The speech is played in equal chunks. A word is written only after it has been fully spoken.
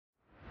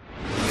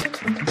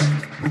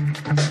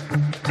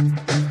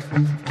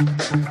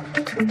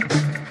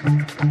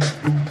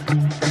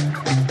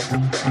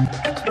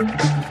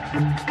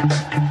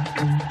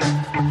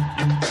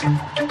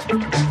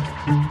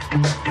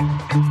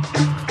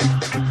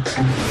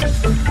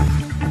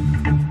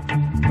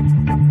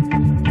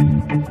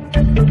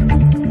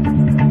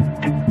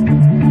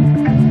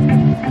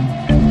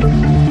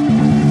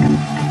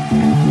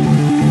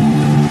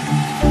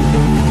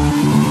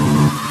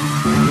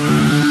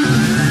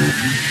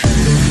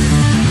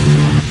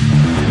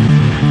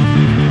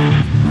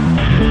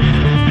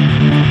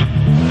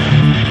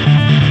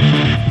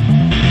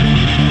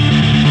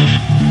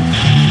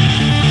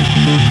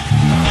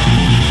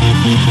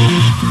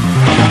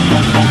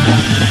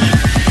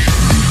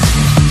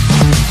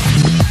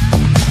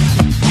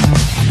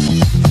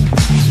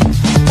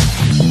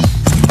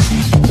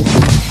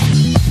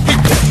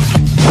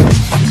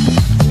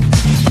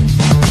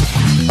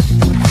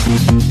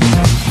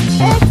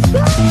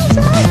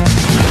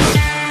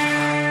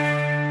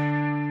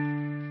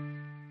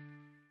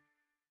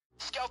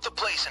Scout the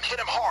place and hit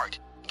him hard.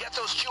 Get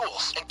those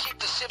jewels and keep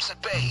the ships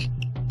at bay.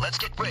 Let's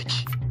get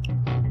rich.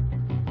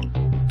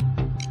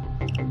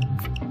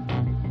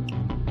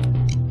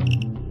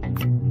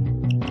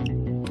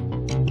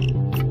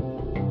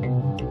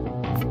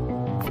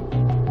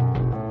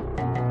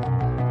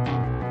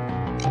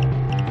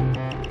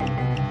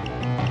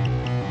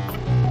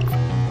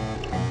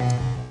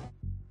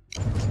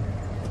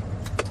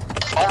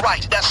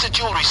 Alright, that's the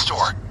jewelry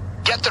store.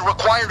 Get the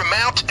required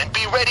amount and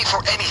be ready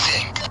for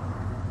anything.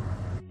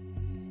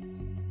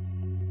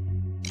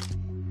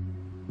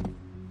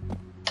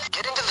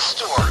 Get into the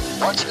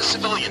store, watch the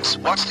civilians,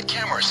 watch the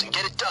cameras, and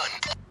get it done.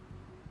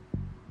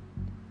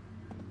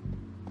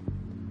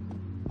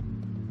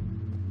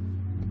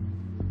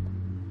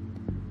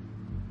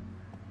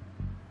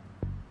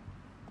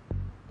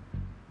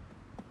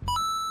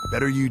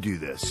 Better you do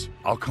this.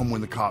 I'll come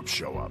when the cops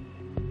show up.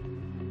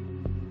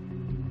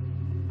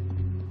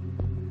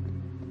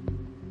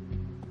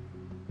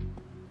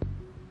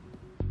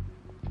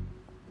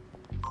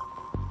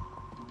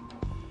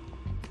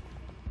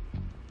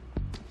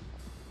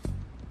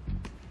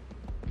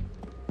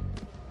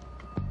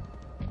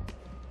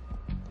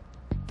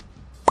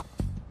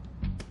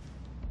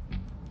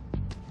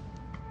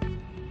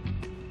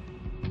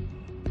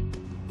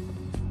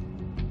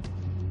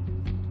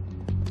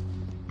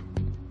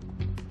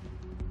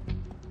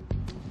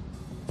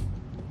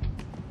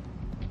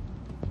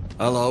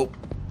 Hello.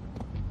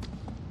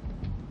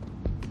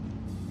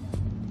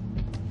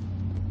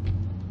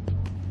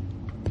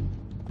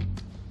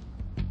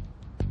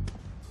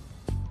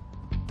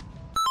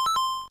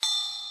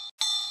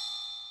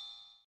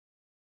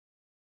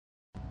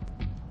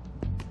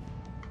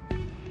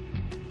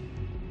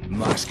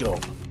 Mask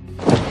up.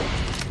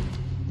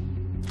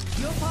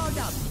 You're powered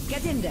up.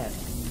 Get in there.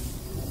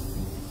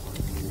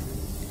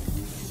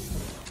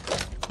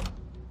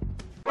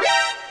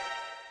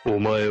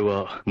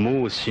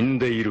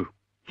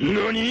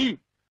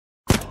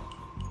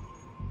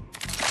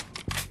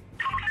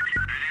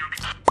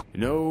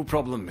 No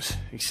problems,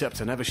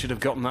 except I never should have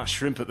gotten that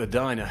shrimp at the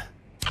diner.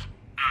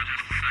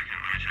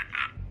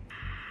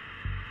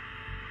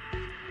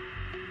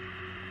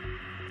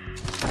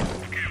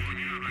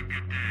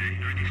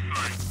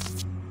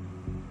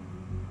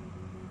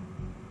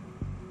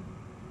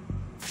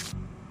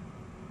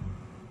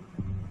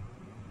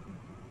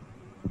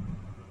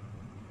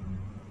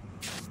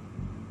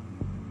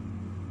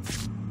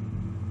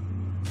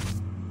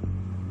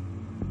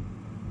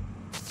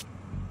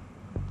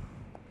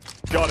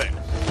 Got it.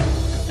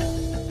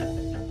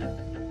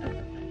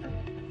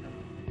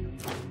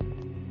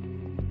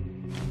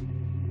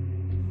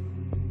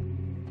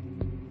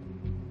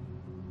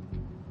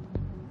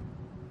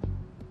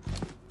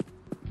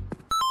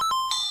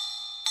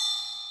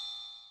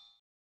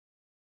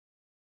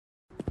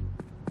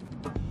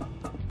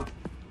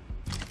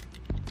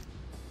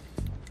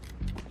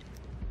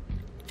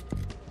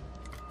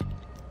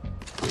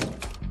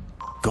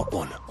 Got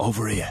one.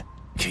 Over here.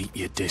 Keep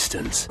your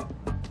distance.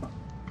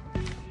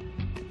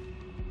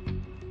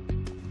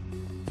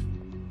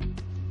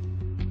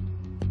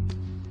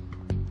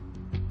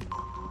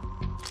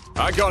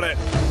 I got it.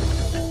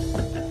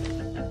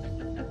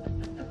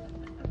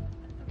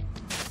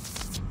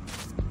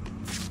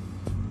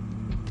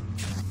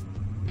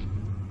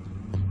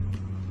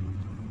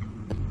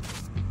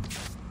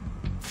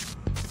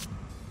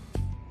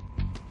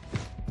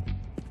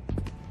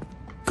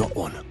 Got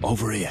one.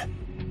 Over here.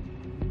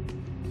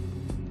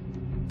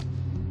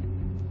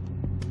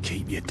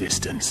 Keep your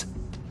distance.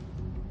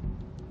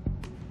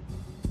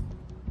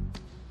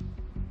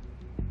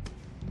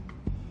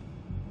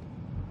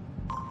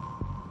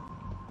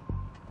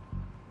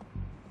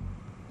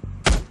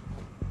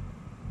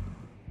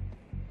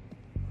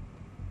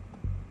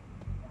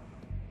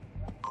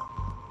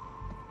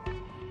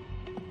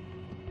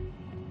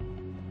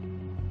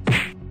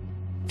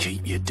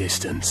 Keep your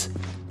distance.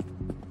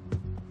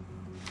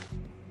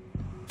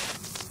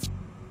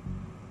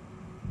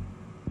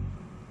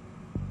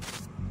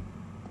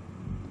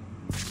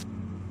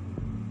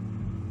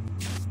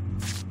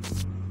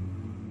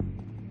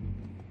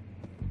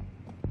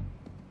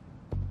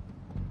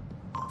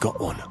 Got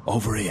one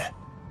over here.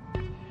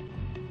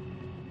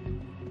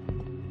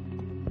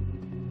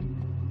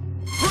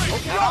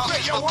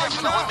 This will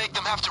definitely make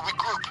them have to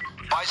regroup.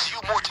 Buys you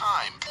more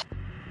time.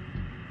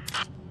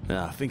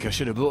 I think I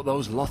should have bought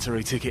those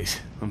lottery tickets.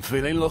 I'm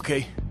feeling lucky.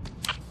 Okay.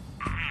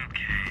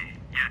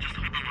 Yeah, just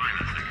hold the line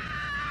a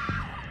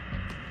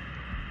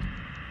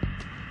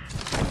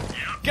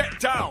second. Get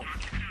down!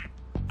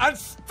 And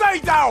stay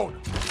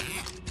down!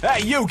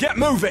 Hey, you, get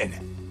moving!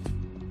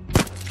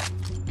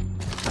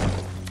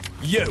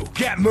 You,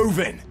 get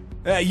moving!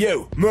 Hey,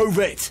 you, move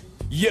it!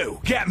 You,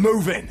 get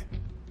moving!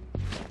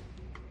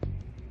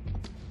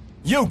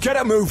 You, get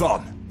a move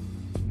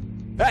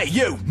on! Hey,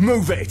 you,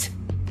 move it!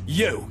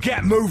 You,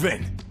 get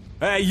moving!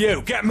 Hey,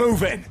 you, get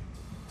moving!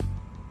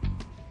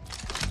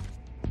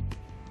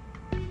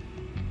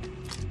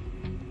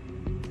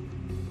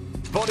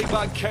 Body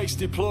bag case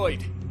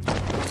deployed.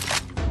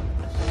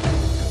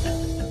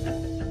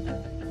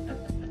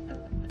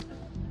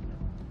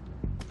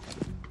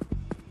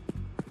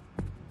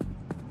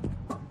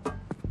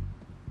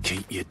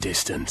 Keep your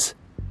distance.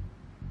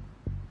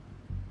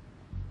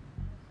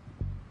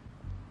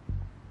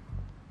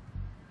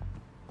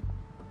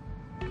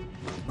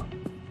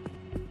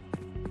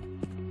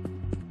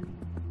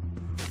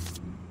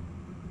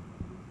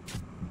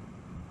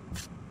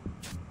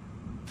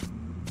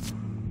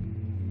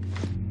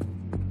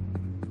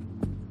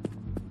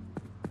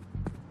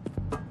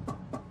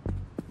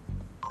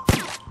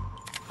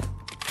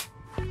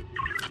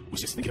 Was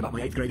just thinking about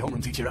my 8th grade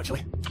homeroom teacher,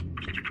 actually.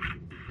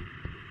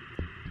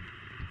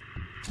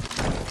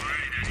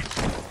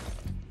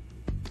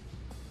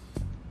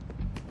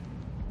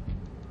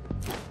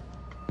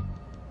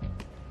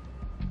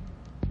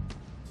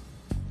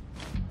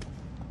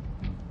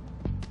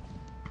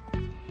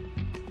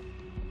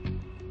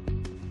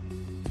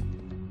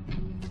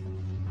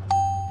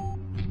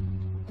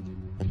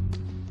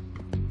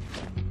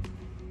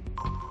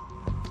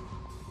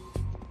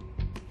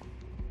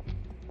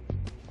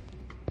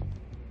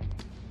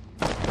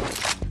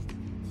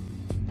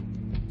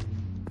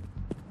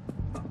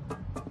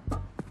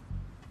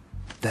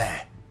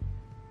 There.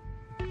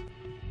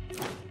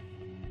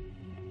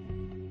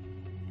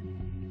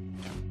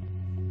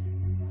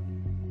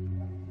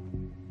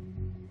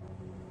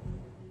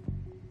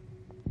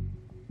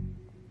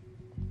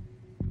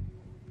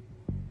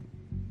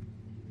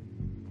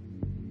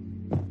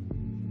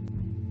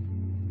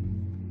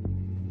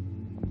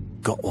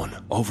 Got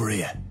one over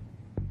here.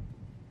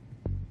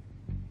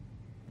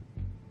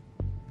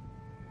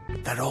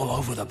 They're all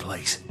over the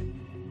place.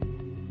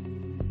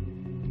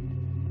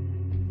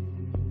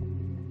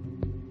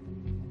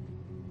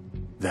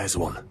 There's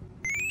one.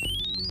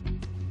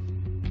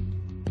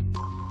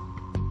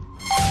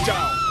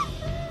 Down!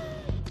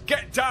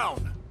 Get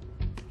down!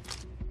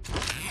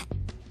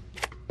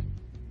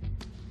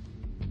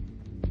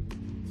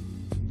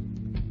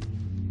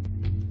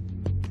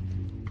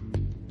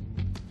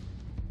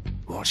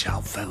 Watch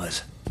out,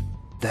 fellas.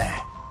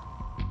 There.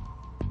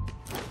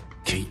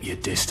 Keep your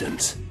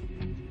distance.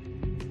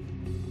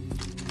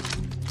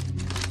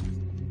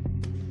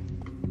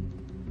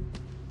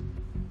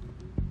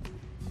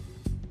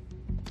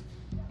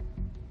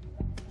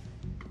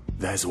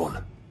 There's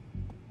one.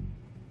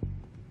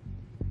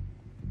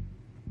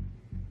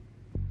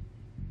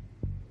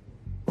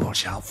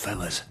 Watch out,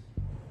 fellas.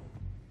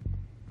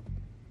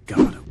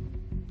 Got him.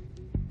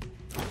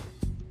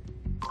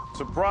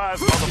 Surprise,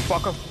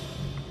 motherfucker!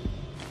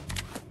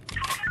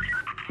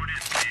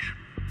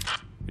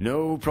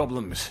 No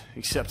problems.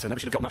 Except I never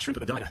should have gotten that shrimp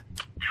at the diner.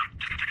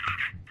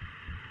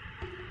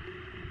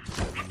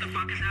 What the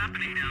fuck is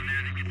happening down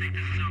there that you think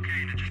this is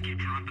okay to just keep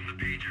dropping the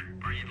pager?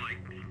 Are you like,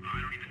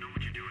 I don't even know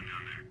what you're doing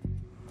down there.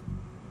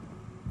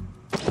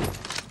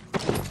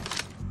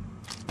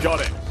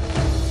 Got it.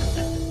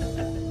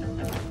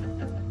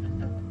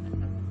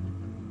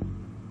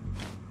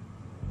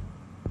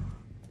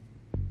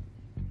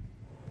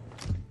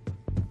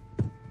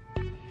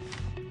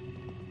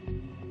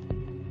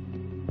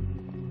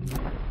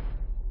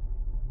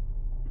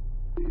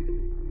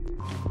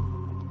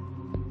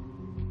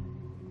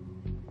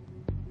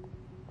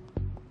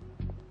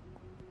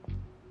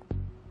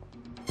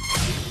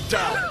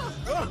 Down!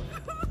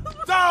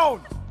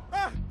 Down!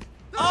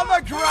 On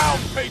the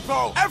ground,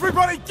 people!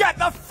 Everybody get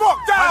the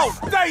fuck down! And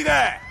stay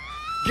there!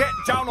 Get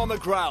down on the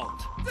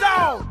ground.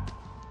 Down!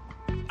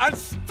 And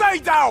stay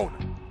down!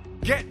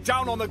 Get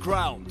down on the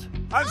ground.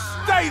 And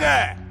stay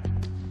there!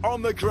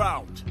 On the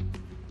ground.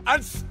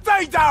 And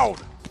stay down!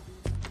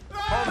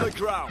 On the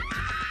ground.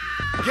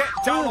 Get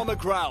down on the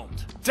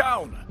ground.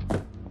 Down.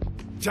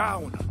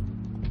 Down.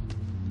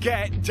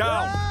 Get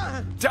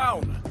down.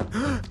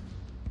 Down.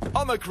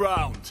 On the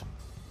ground.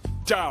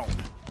 Down.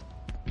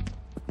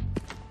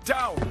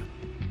 Down.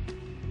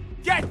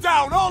 Get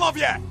down, all of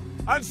you!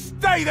 And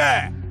stay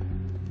there!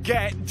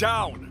 Get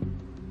down.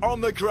 On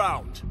the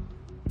ground.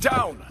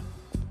 Down.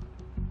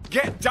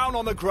 Get down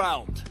on the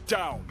ground.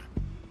 Down.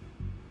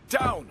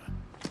 Down.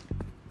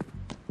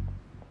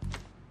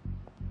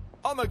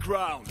 On the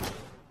ground.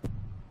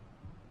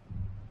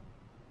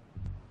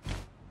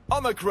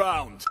 On the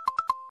ground.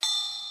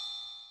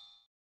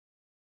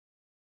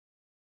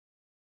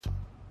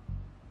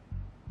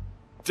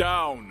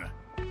 Down.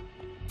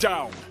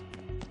 Down.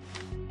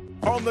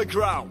 On the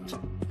ground.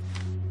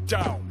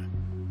 Down.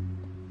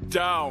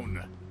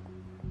 Down.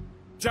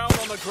 Down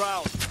on the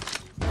ground.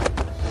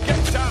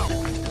 Get down.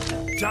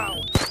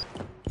 Down.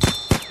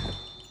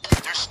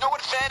 There's no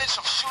advantage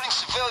of shooting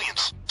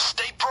civilians.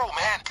 Stay pro,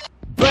 man.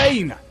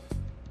 Bane!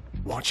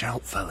 Watch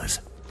out,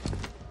 fellas.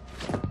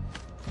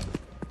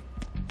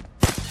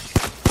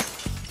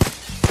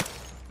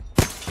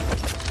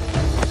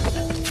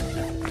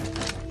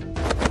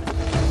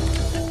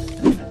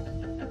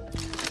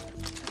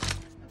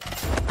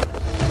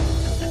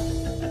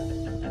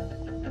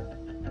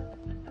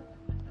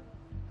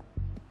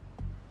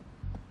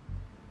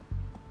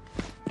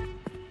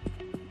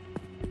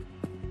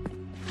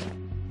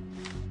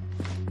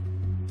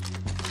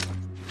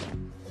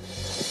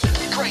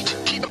 Great.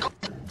 Keep it going.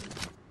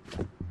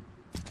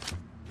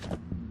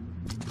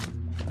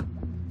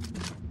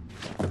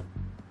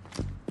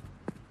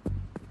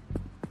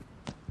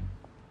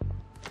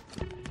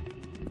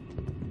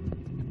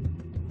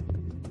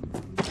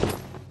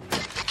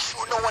 Make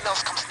sure no one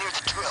else comes near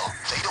the drill.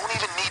 They don't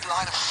even need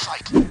line of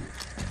sight.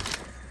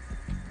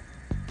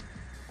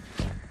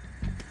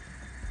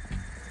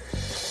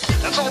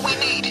 That's all we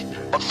need.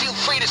 But feel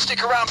free to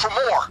stick around for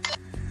more.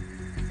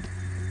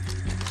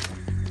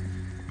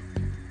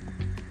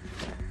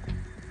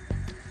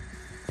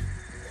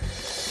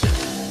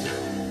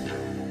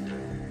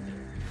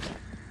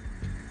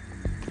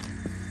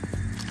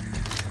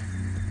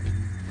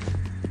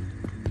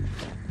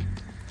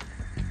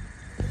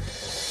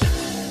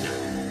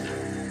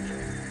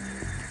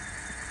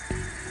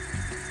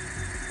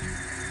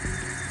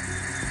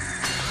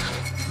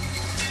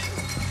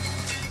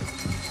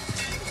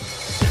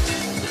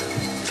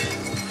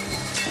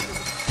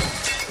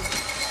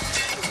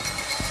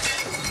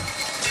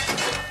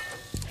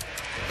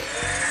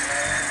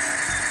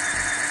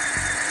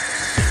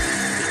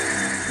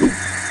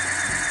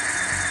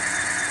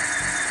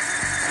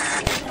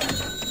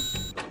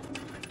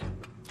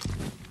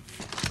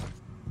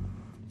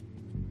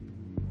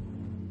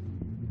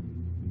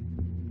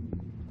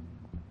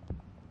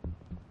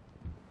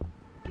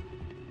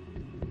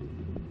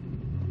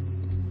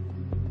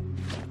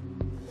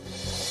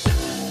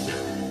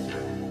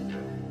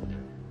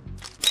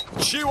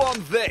 Chew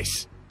on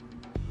this!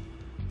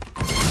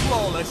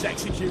 Flawless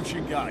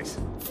execution, guys.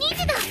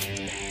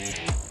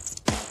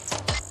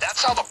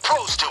 That's how the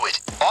pros do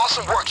it.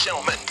 Awesome work,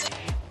 gentlemen.